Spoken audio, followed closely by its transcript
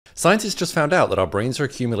Scientists just found out that our brains are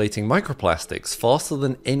accumulating microplastics faster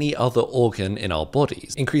than any other organ in our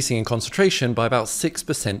bodies, increasing in concentration by about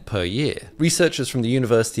 6% per year. Researchers from the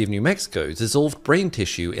University of New Mexico dissolved brain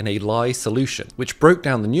tissue in a lye solution, which broke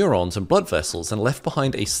down the neurons and blood vessels and left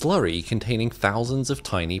behind a slurry containing thousands of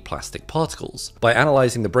tiny plastic particles. By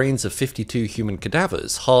analyzing the brains of 52 human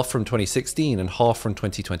cadavers, half from 2016 and half from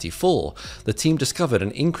 2024, the team discovered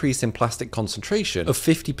an increase in plastic concentration of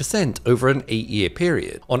 50% over an 8-year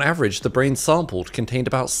period. On average, the brains sampled contained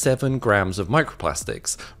about 7 grams of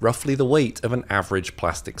microplastics, roughly the weight of an average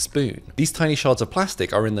plastic spoon. These tiny shards of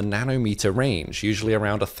plastic are in the nanometer range, usually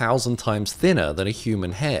around 1,000 times thinner than a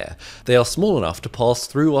human hair. They are small enough to pass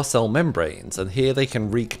through our cell membranes, and here they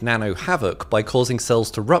can wreak nano havoc by causing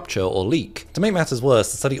cells to rupture or leak. To make matters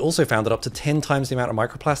worse, the study also found that up to 10 times the amount of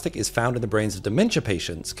microplastic is found in the brains of dementia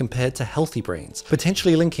patients compared to healthy brains,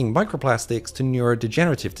 potentially linking microplastics to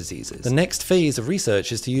neurodegenerative diseases. The next phase of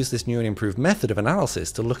research is to use this new and improved method of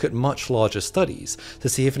analysis to look at much larger studies to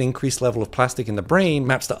see if an increased level of plastic in the brain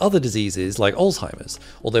maps to other diseases like Alzheimer's.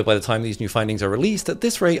 Although by the time these new findings are released, at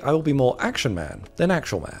this rate I will be more action man than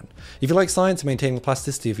actual man. If you like science and maintaining the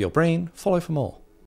plasticity of your brain, follow for more.